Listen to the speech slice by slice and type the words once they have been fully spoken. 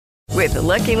With the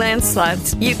Lucky Land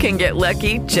Slots, you can get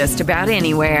lucky just about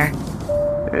anywhere.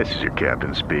 This is your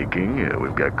captain speaking.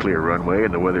 We've got clear runway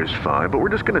and the weather's fine, but we're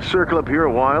just going to circle up here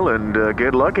a while and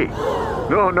get lucky.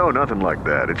 No, nothing like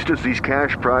that. It's just these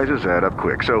cash prizes add up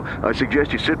quick. So I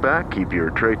suggest you sit back, keep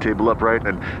your tray table upright,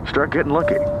 and start getting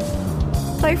lucky.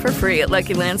 Play for free at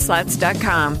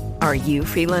LuckyLandSlots.com. Are you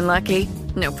feeling lucky?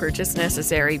 No purchase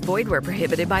necessary. Void where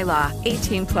prohibited by law.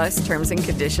 18 plus terms and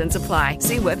conditions apply.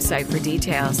 See website for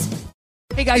details.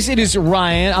 Hey guys, it is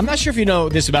Ryan. I'm not sure if you know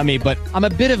this about me, but I'm a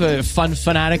bit of a fun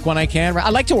fanatic when I can. I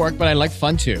like to work, but I like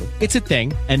fun too. It's a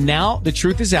thing. And now the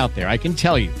truth is out there. I can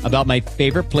tell you about my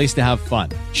favorite place to have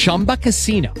fun. Chumba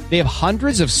Casino. They have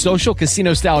hundreds of social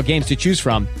casino style games to choose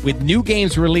from with new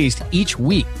games released each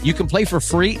week. You can play for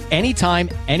free anytime,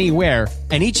 anywhere.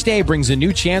 And each day brings a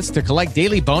new chance to collect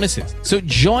daily bonuses. So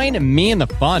join me in the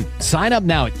fun. Sign up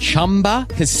now at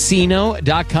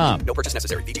ChumbaCasino.com. No purchase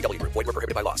necessary. VGW Group. Void where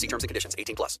prohibited by law. See terms and conditions.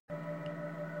 18 plus.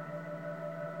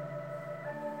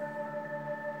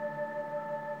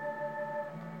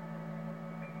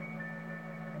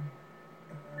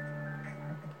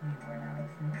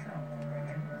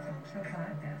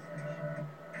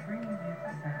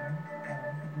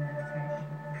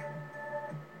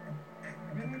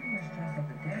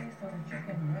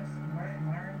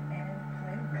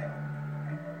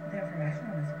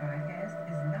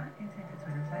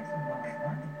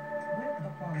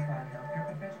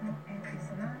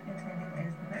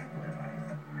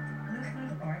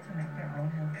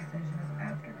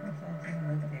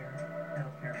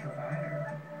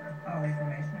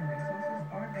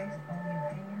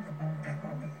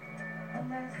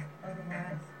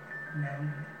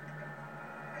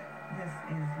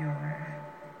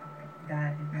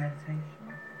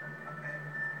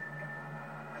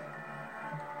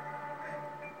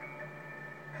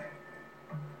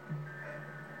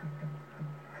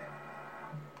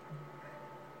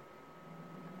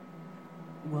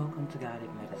 Welcome to Guided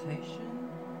Meditation.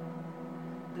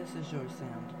 This is your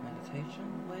sound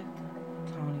meditation with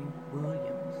Tony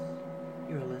Williams.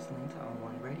 You're listening to On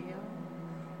One Radio.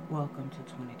 Welcome to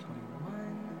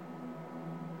 2021.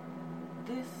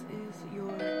 This is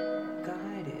your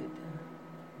guided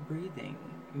breathing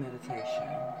meditation.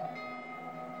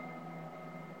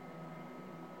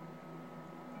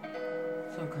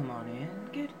 So come on in,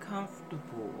 get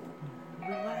comfortable,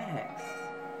 relax,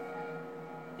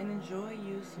 and enjoy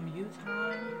some you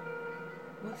time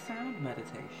with sound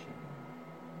meditation.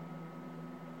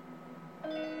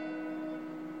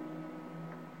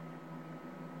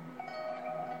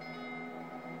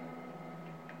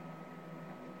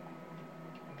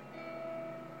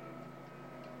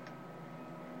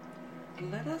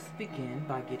 Let us begin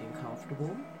by getting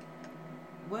comfortable,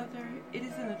 whether it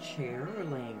is in a chair or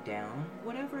laying down,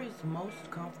 whatever is most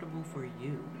comfortable for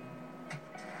you.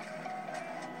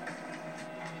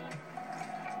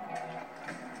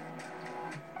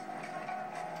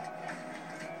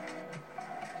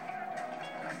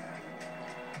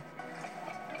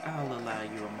 I'll allow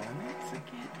you a moment to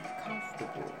get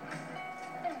comfortable.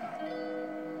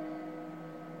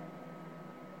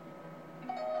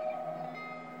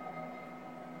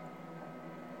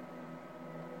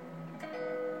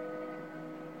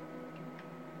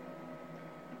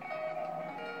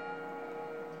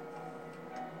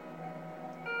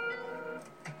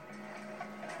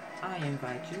 I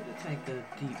invite you to take a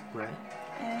deep breath,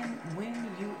 and when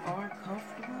you are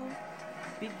comfortable,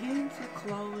 begin to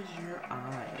close your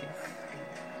eyes.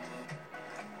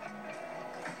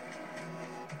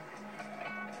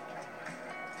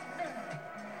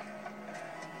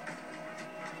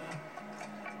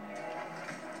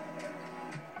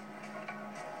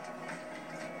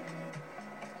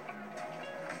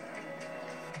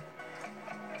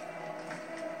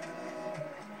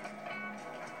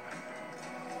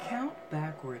 Count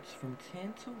backwards from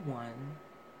 10 to 1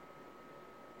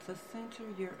 to center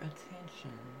your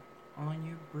attention on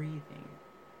your breathing.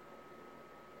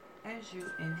 As you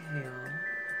inhale,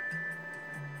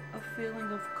 a feeling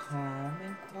of calm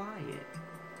and quiet.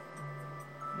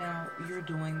 Now you're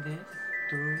doing this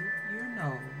through your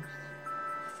nose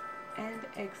and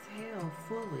exhale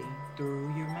fully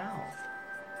through your mouth.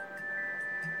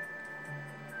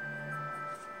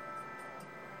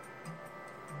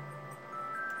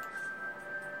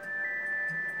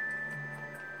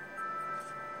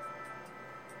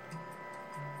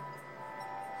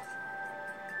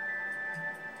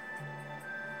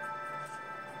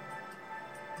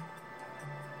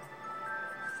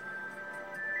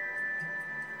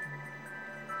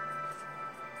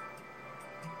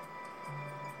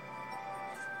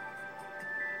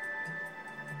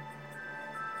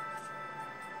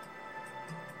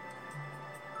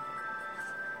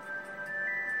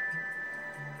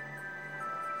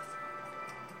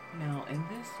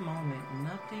 this moment,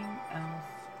 nothing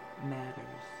else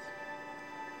matters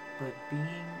but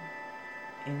being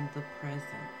in the present.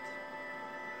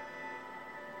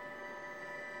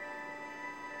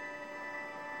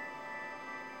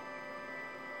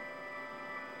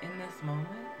 In this moment,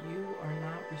 you are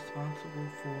not responsible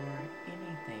for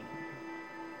anything.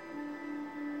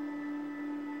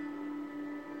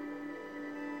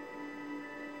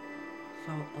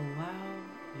 So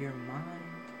allow your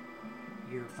mind,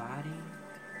 your body,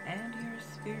 and your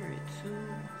spirit to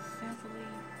simply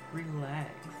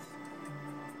relax.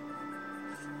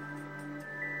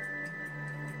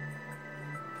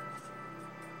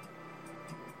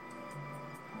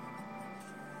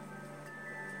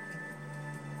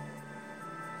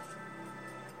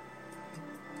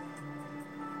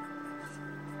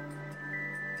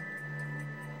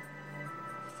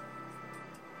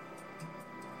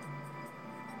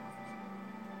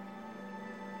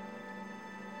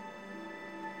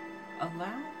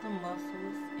 Allow the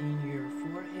muscles in your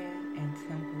forehead and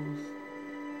temples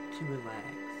to relax.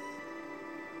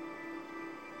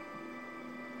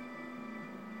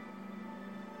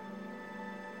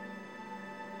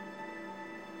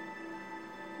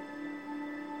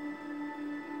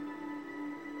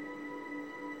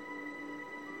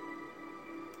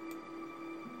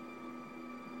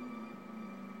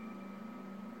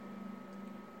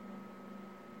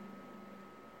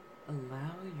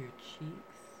 Allow your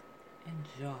cheeks and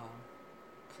jaw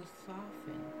to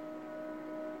soften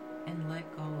and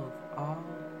let go of all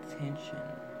tension.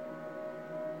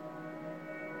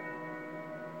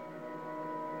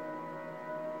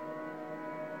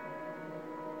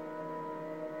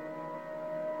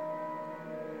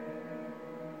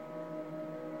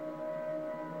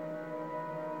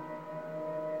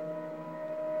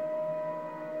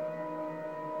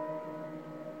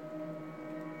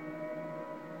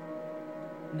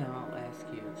 Now I'll ask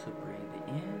you to breathe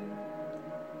in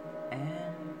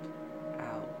and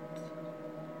out.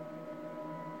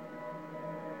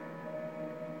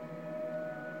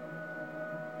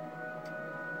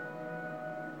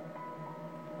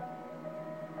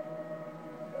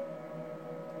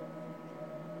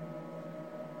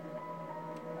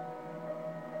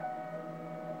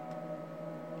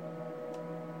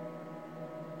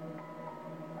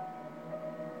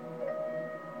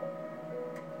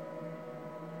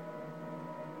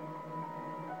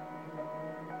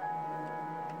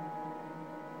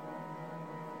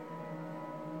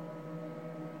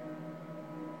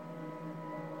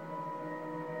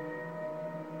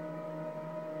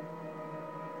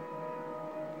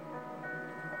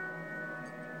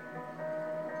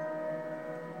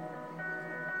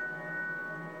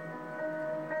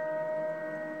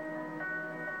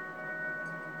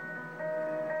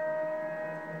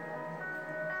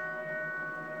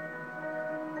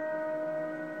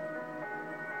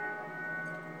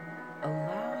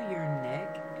 Allow your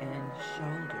neck and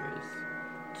shoulders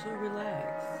to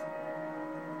relax.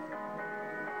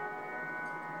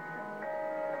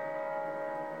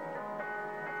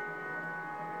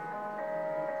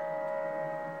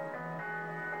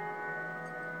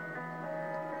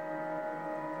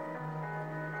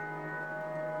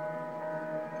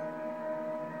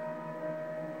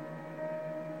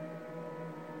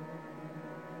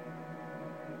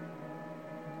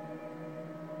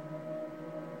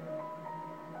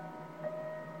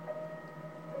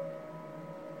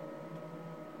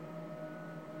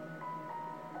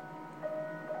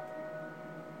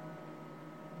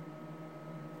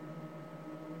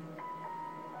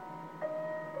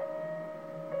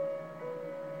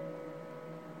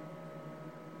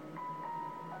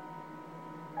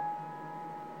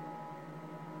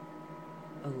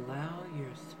 Allow your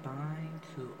spine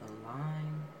to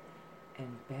align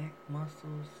and back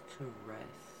muscles to rest.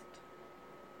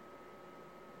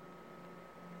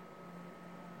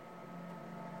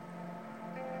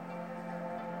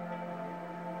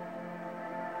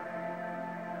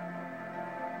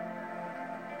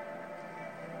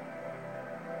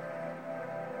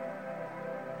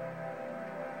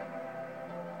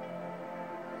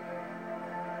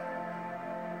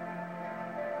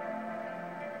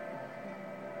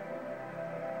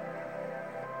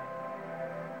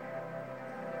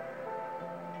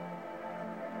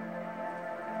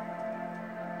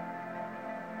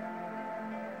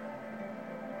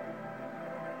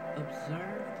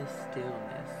 Observe the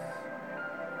stillness.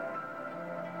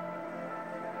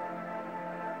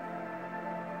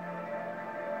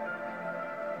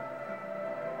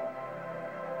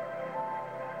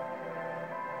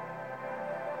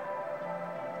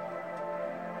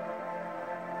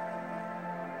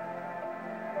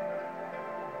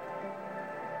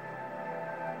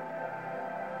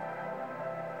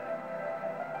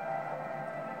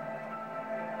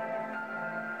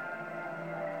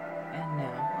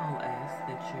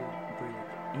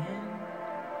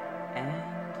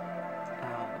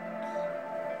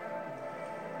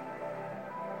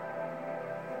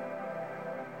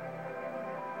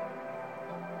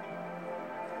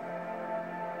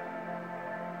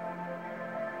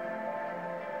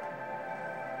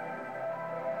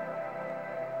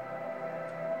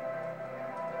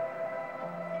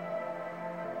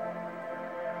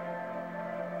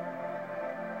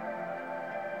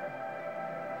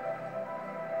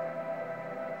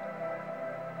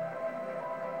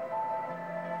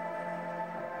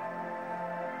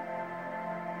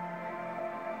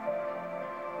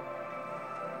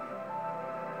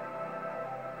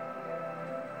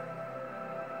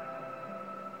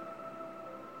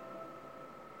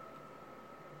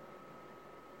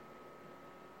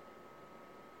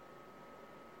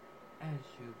 as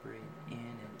you breathe in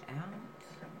and out,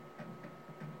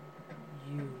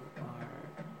 you are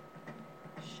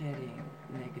shedding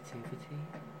negativity,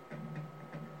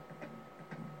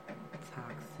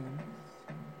 toxins,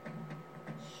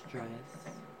 stress,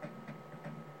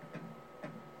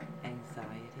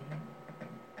 anxiety,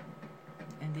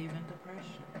 and even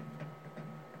depression.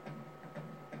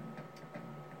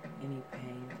 Any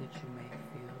pain that you may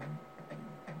feel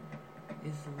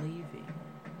is leaving.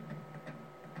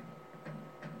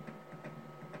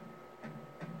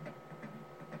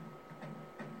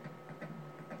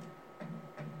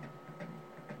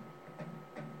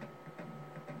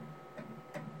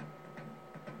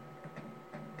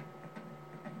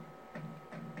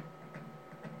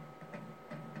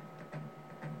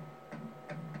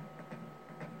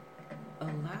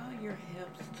 Allow your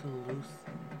hips to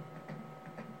loosen.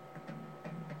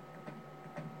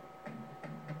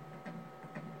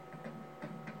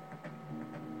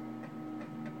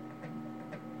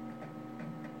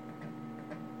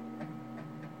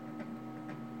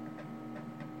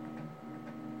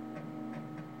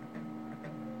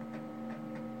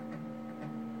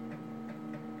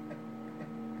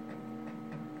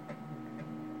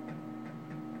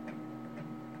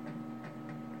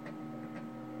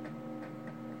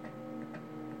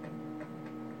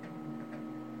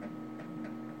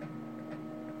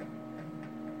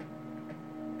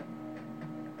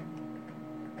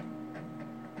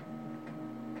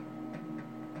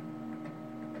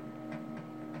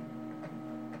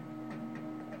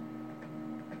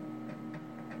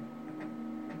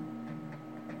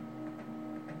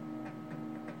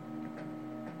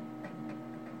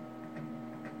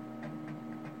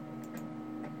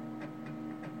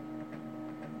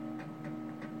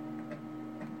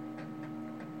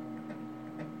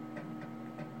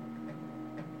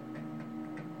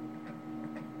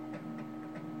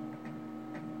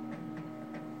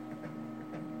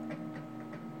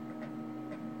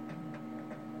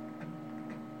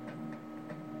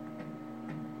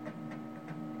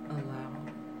 Allow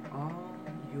all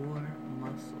your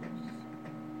muscles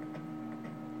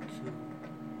to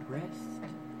rest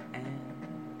and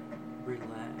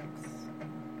relax.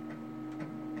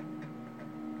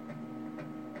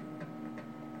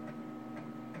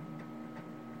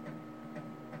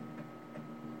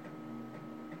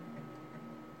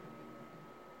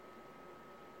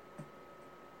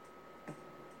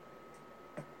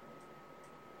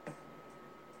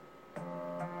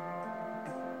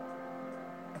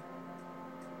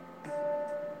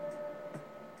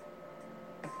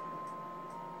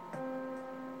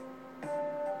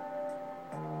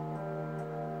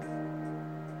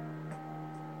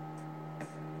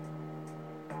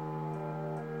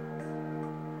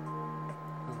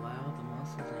 Allow the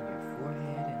muscles in your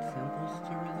forehead and temples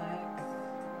to relax.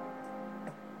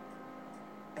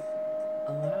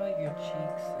 Allow your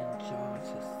cheeks and jaw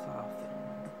to soften.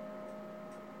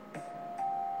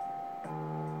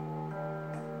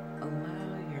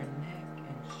 Allow your neck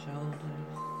and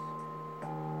shoulders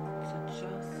to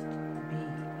just be.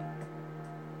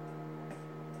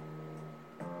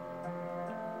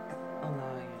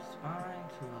 Allow your spine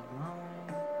to align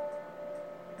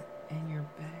and your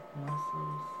back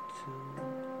muscles to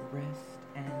rest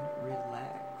and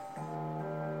relax.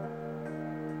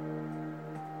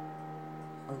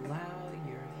 Allow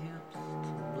your hips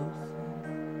to loosen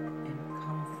in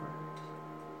comfort.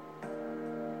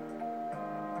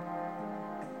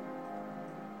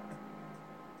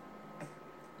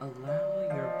 Allow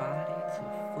your body to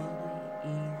fully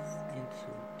ease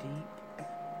into deep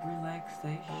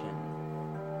relaxation.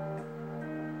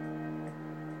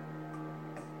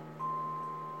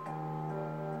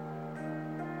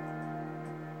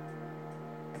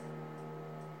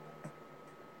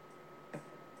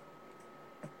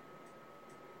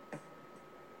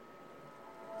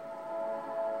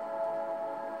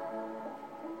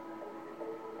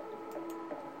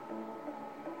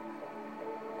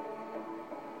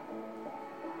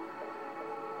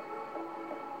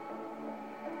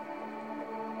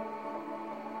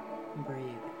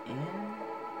 Breathe in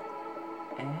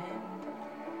and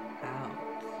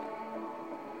out.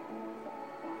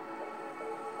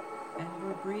 And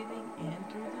we're breathing in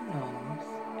through the nose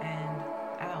and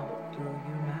out through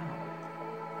your mouth.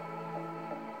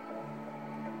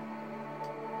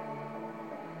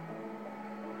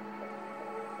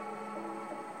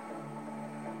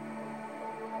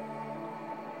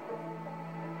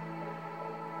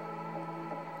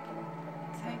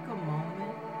 Take a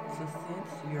moment to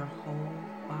sense your whole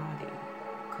body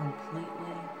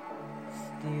completely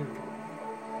still.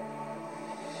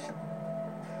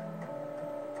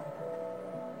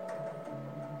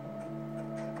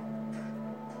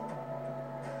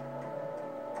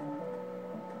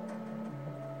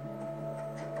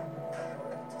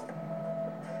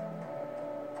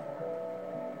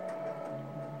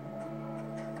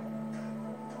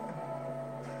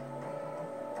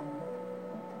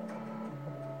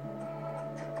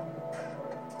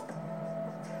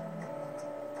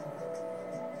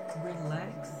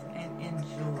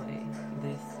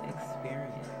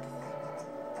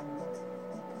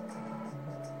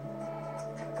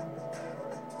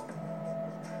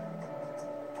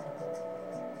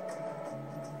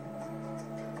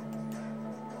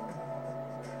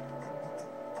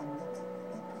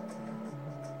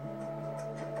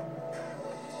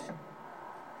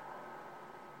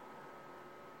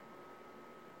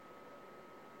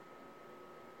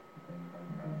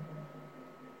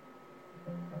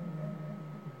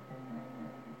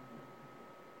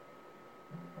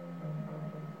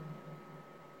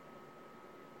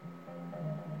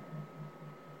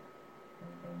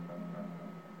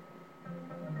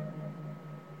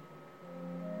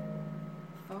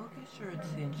 Focus your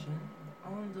attention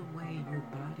on the way your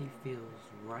body feels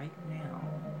right now.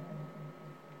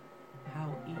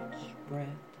 How each breath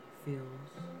feels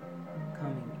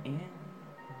coming in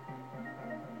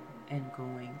and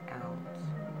going out.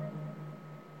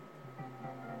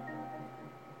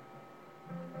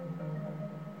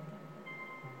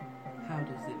 How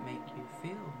does it make you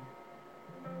feel?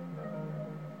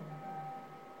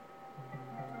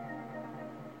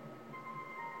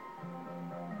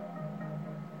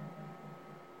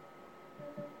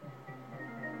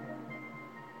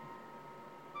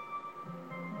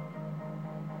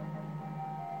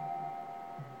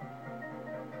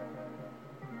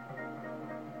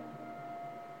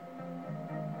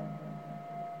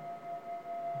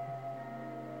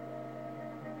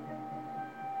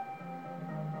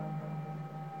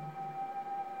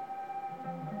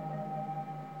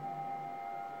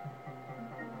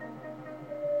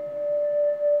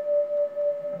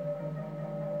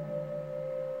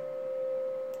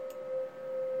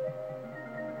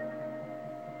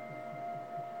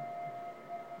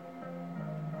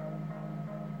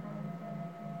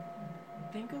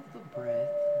 Think of the breath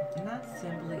not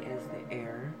simply as the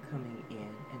air coming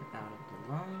in and out of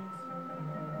the lungs,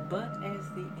 but as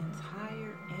the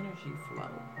entire energy flow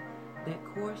that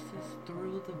courses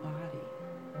through the body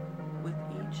with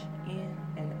each in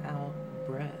and out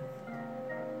breath.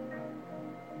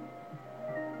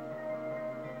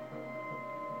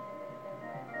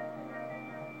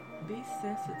 Be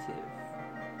sensitive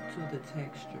to the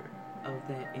texture of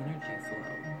that energy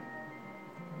flow.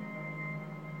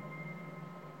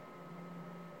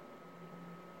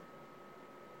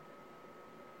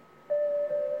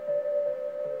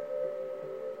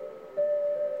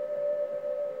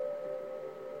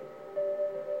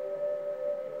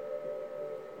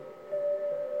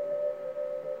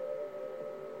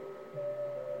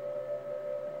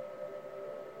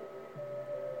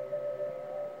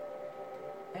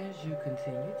 As you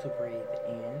continue to breathe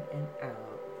in and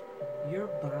out, your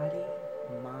body,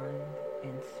 mind,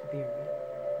 and spirit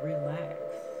relax.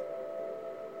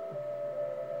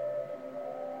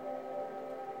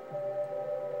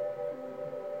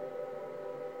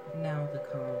 Now the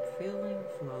calm feeling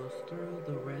flows through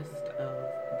the rest of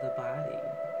the body.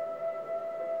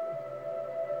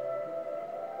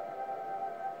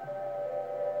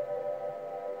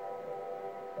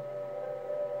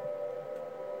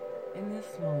 In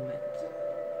this moment,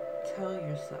 tell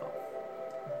yourself,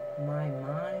 my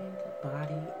mind,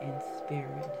 body, and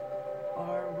spirit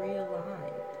are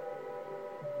realigned,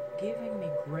 giving me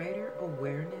greater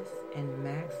awareness and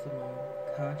maximum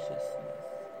consciousness.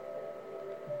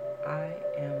 I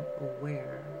am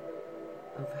aware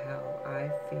of how I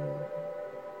feel.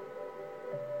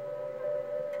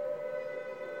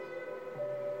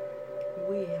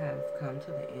 We have come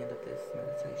to the end of this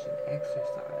meditation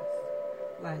exercise.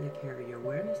 Lightly carry your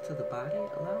awareness to the body,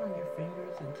 allowing your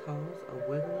fingers and toes a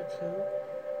wiggle or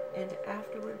two. And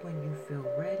afterward, when you feel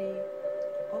ready,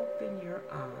 open your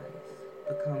eyes,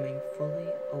 becoming fully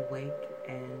awake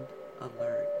and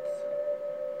alert.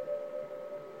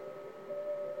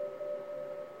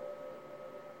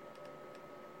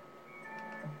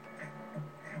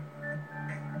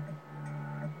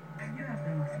 You have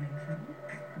been listening to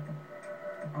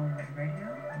On One Radio,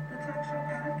 the talk show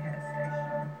podcast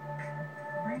station,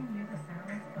 bringing you the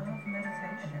sounds of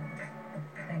meditation.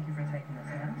 Thank you for taking the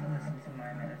time to listen to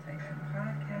my meditation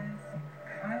podcast.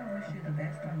 I wish you the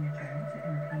best on your journey to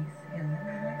inner peace, healing,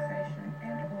 relaxation,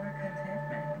 and or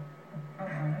contentment. I'm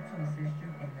honored to assist you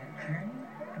in that journey.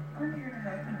 I'm here to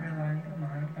help you realign your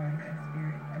mind, body, and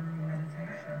spirit through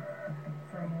meditation.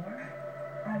 For more,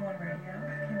 On One Radio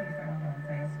can be found on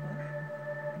Facebook,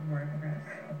 WordPress,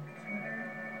 Twitter,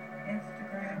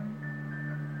 Instagram,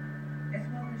 as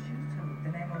well as YouTube. The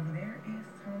name over there is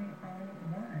Tony On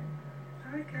One.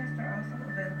 Podcasts are also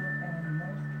available on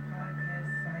most podcast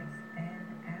sites and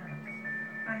apps.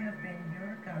 I have been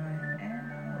your guide and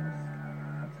host,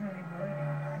 Tony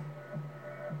Williams.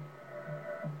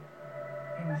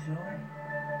 Enjoy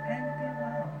and be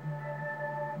well.